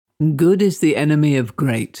Good is the enemy of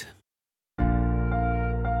great.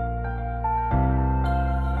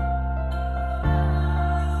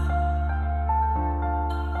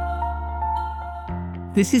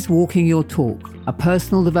 This is Walking Your Talk, a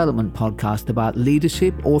personal development podcast about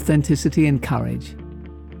leadership, authenticity, and courage.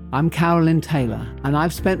 I'm Carolyn Taylor, and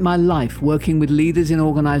I've spent my life working with leaders in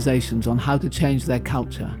organizations on how to change their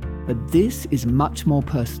culture. But this is much more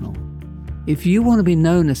personal. If you want to be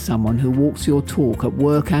known as someone who walks your talk at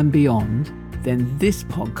work and beyond, then this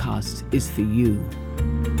podcast is for you.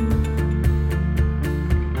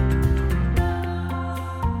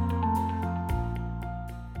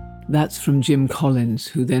 That's from Jim Collins,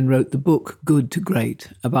 who then wrote the book Good to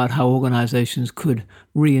Great, about how organizations could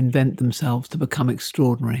reinvent themselves to become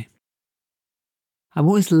extraordinary. I've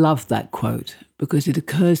always loved that quote because it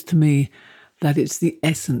occurs to me that it's the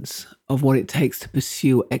essence of what it takes to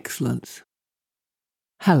pursue excellence.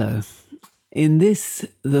 Hello. In this,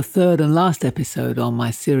 the third and last episode on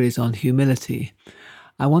my series on humility,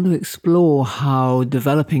 I want to explore how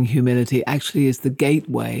developing humility actually is the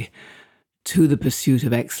gateway to the pursuit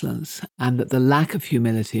of excellence, and that the lack of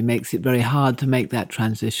humility makes it very hard to make that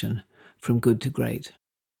transition from good to great.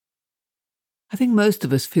 I think most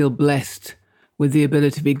of us feel blessed with the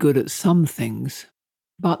ability to be good at some things,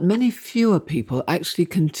 but many fewer people actually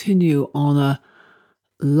continue on a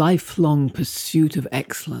lifelong pursuit of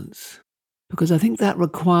excellence, because I think that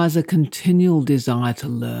requires a continual desire to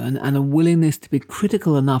learn and a willingness to be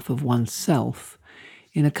critical enough of oneself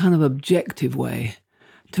in a kind of objective way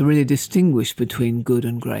to really distinguish between good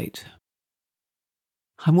and great.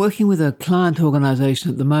 I'm working with a client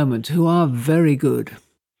organization at the moment who are very good.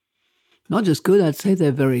 Not just good, I'd say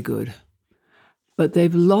they're very good. But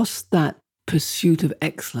they've lost that pursuit of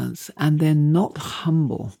excellence and they're not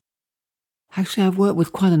humble. Actually, I've worked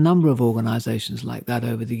with quite a number of organizations like that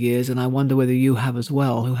over the years, and I wonder whether you have as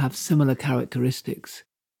well, who have similar characteristics.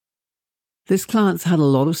 This client's had a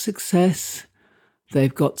lot of success.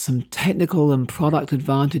 They've got some technical and product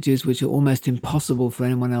advantages which are almost impossible for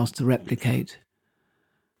anyone else to replicate.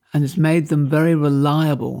 And it's made them very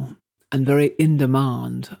reliable and very in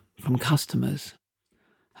demand from customers.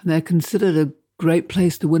 And they're considered a great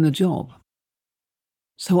place to win a job.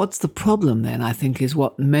 So what's the problem then, I think, is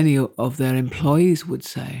what many of their employees would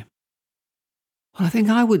say. Well, I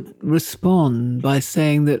think I would respond by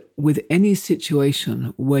saying that with any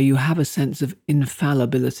situation where you have a sense of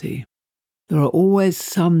infallibility, there are always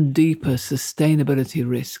some deeper sustainability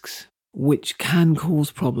risks which can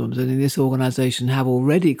cause problems, and in this organization have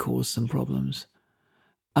already caused some problems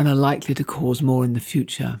and are likely to cause more in the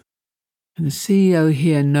future. And the CEO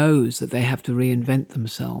here knows that they have to reinvent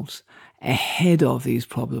themselves ahead of these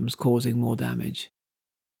problems causing more damage.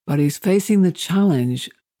 But he's facing the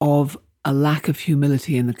challenge of a lack of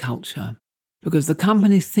humility in the culture because the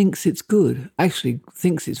company thinks it's good, actually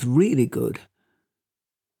thinks it's really good,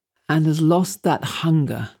 and has lost that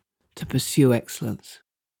hunger to pursue excellence.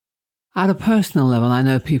 At a personal level, I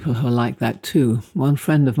know people who are like that too. One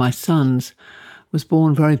friend of my son's was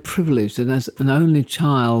born very privileged, and as an only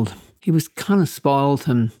child, he was kind of spoiled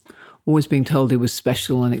and always being told he was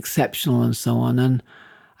special and exceptional and so on. And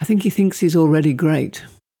I think he thinks he's already great,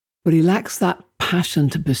 but he lacks that passion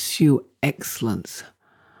to pursue excellence.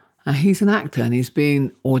 He's an actor and he's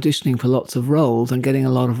been auditioning for lots of roles and getting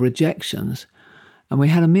a lot of rejections. And we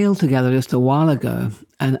had a meal together just a while ago.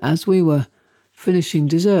 And as we were finishing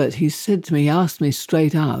dessert, he said to me, he asked me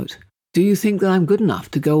straight out, "Do you think that I'm good enough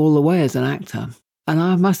to go all the way as an actor?" And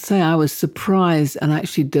I must say I was surprised and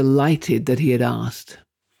actually delighted that he had asked,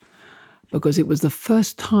 because it was the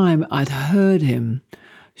first time I'd heard him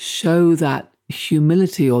show that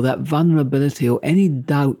humility or that vulnerability or any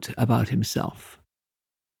doubt about himself.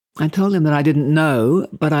 I told him that I didn't know,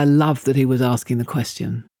 but I loved that he was asking the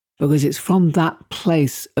question, because it's from that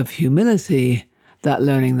place of humility that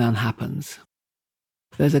learning then happens.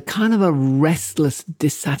 There's a kind of a restless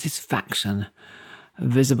dissatisfaction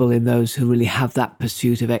visible in those who really have that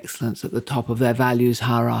pursuit of excellence at the top of their values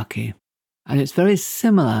hierarchy. And it's very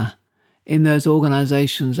similar in those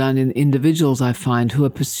organizations and in individuals I find who are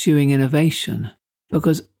pursuing innovation,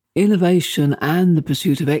 because innovation and the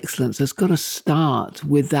pursuit of excellence has got to start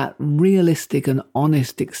with that realistic and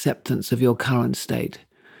honest acceptance of your current state,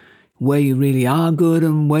 where you really are good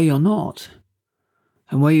and where you're not,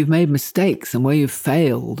 and where you've made mistakes and where you've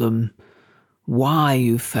failed and why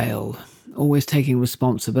you've failed, always taking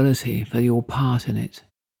responsibility for your part in it.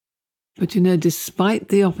 But despite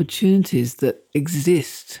the opportunities that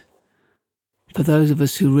exist for those of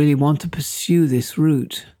us who really want to pursue this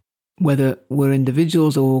route, whether we're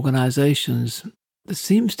individuals or organizations, there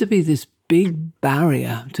seems to be this big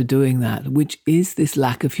barrier to doing that, which is this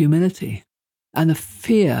lack of humility and a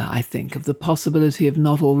fear, I think, of the possibility of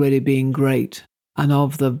not already being great and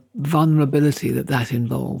of the vulnerability that that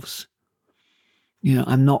involves.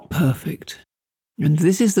 I'm not perfect. And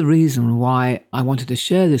this is the reason why I wanted to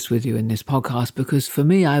share this with you in this podcast, because for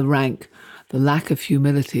me, I rank the lack of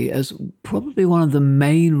humility as probably one of the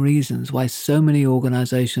main reasons why so many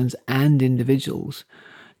organizations and individuals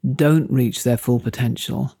don't reach their full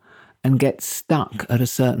potential and get stuck at a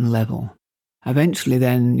certain level. Eventually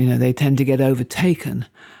then, they tend to get overtaken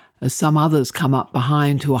as some others come up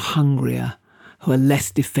behind who are hungrier, who are less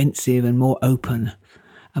defensive and more open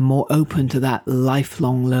to that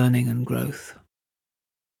lifelong learning and growth.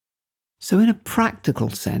 So in a practical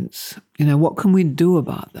sense, what can we do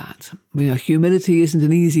about that? Humility isn't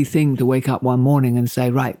an easy thing to wake up one morning and say,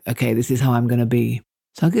 right, okay, this is how I'm going to be.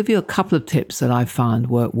 So I'll give you a couple of tips that I've found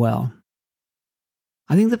work well.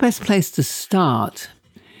 I think the best place to start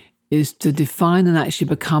is to define and actually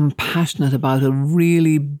become passionate about a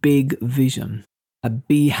really big vision, a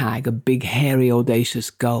BHAG, a big, hairy,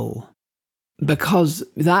 audacious goal. Because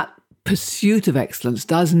that pursuit of excellence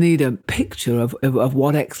does need a picture of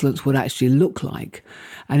what excellence would actually look like.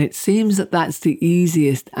 And it seems that that's the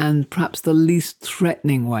easiest and perhaps the least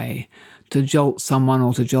threatening way to jolt someone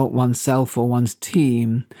or to jolt oneself or one's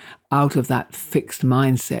team out of that fixed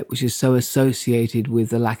mindset, which is so associated with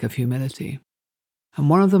the lack of humility. And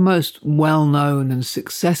one of the most well-known and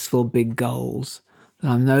successful big goals that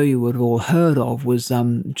I know you would have all heard of was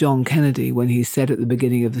John Kennedy, when he said at the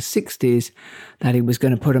beginning of the 60s that he was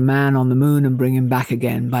going to put a man on the moon and bring him back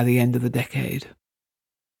again by the end of the decade.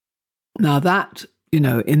 Now that,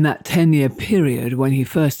 in that 10-year period when he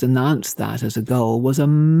first announced that as a goal was a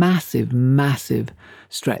massive, massive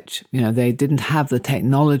stretch. They didn't have the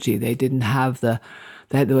technology, they didn't have there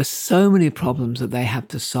were so many problems that they had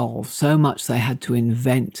to solve, so much they had to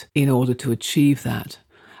invent in order to achieve that.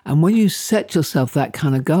 And when you set yourself that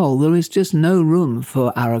kind of goal, there is just no room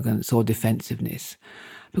for arrogance or defensiveness.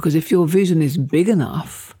 Because if your vision is big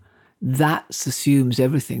enough, that assumes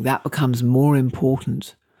everything. That becomes more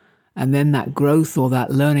important. And then that growth or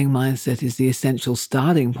that learning mindset is the essential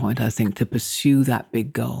starting point, I think, to pursue that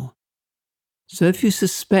big goal. So if you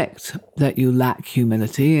suspect that you lack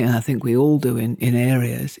humility, and I think we all do in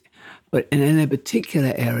areas, but in a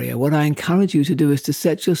particular area, what I encourage you to do is to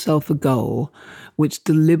set yourself a goal which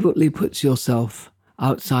deliberately puts yourself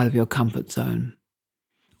outside of your comfort zone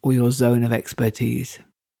or your zone of expertise.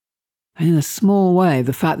 And in a small way,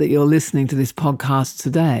 the fact that you're listening to this podcast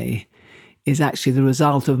today is actually the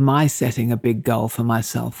result of my setting a big goal for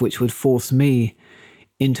myself, which would force me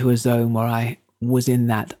into a zone where I was in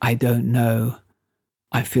that I don't know,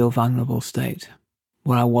 I feel vulnerable state,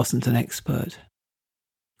 where I wasn't an expert.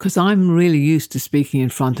 Because I'm really used to speaking in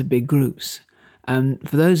front of big groups. And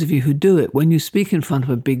for those of you who do it, when you speak in front of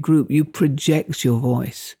a big group, you project your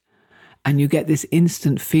voice. And you get this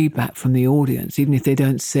instant feedback from the audience. Even if they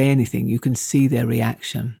don't say anything, you can see their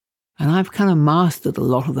reaction. And I've kind of mastered a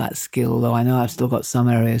lot of that skill, though I know I've still got some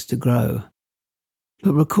areas to grow.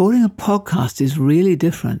 But recording a podcast is really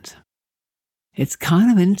different. It's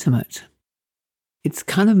kind of intimate. It's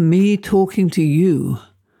kind of me talking to you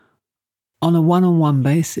on a one-on-one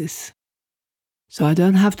basis. So I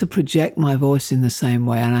don't have to project my voice in the same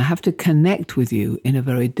way, and I have to connect with you in a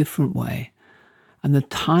very different way. And the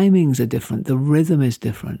timings are different, the rhythm is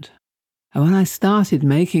different. And when I started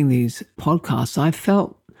making these podcasts, I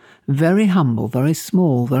felt very humble, very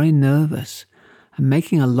small, very nervous, and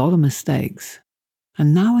making a lot of mistakes.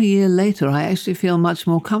 And now a year later, I actually feel much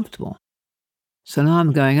more comfortable. So now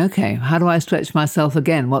I'm going, okay, how do I stretch myself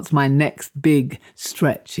again? What's my next big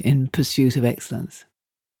stretch in pursuit of excellence?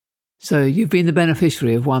 So you've been the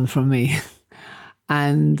beneficiary of one from me.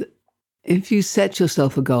 And if you set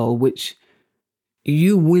yourself a goal which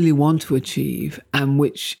you really want to achieve, and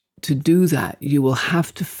which to do that you will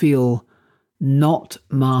have to feel not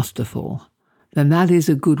masterful, then that is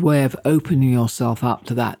a good way of opening yourself up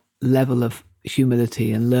to that level of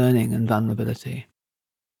humility and learning and vulnerability.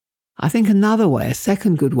 I think another way, a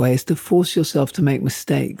second good way, is to force yourself to make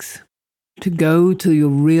mistakes, to go to your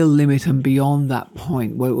real limit and beyond that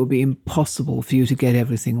point where it will be impossible for you to get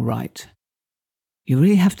everything right. You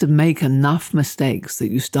really have to make enough mistakes that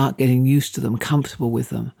you start getting used to them, comfortable with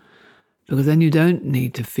them, because then you don't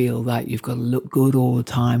need to feel that you've got to look good all the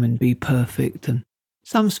time and be perfect. And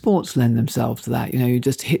some sports lend themselves to that. You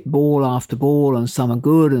just hit ball after ball, and some are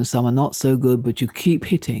good and some are not so good, but you keep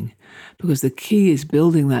hitting, because the key is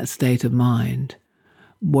building that state of mind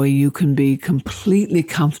where you can be completely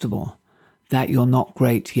comfortable that you're not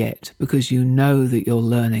great yet, because you know that you're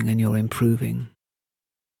learning and you're improving.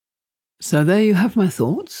 So there you have my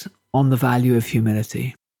thoughts on the value of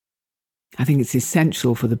humility. I think it's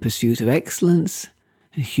essential for the pursuit of excellence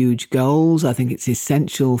and huge goals. I think it's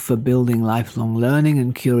essential for building lifelong learning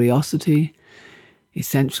and curiosity,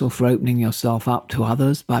 essential for opening yourself up to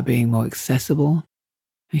others by being more accessible.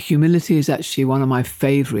 And humility is actually one of my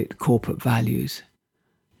favorite corporate values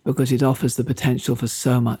because it offers the potential for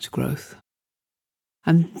so much growth.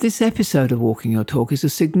 And this episode of Walking Your Talk is a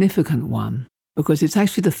significant one because it's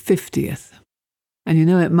actually the 50th. And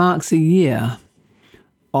it marks a year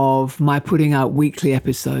of my putting out weekly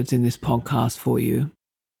episodes in this podcast for you,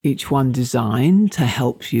 each one designed to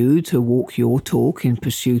help you to walk your talk in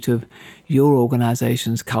pursuit of your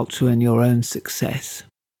organization's culture and your own success.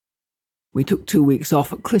 We took 2 weeks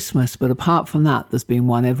off at Christmas, but apart from that, there's been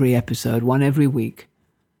one every episode, one every week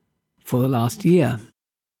for the last year.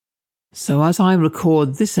 So as I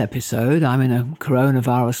record this episode, I'm in a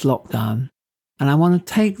coronavirus lockdown, and I want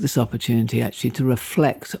to take this opportunity actually to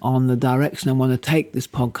reflect on the direction I want to take this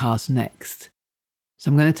podcast next. So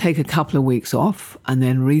I'm going to take a couple of weeks off and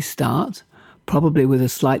then restart, probably with a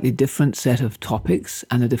slightly different set of topics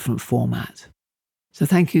and a different format. So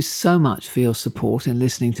thank you so much for your support in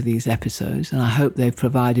listening to these episodes, and I hope they've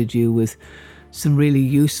provided you with some really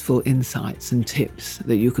useful insights and tips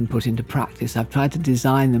that you can put into practice. I've tried to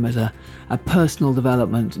design them as a personal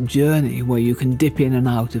development journey where you can dip in and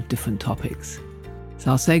out of different topics. So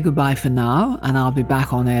I'll say goodbye for now, and I'll be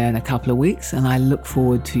back on air in a couple of weeks, and I look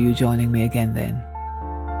forward to you joining me again then.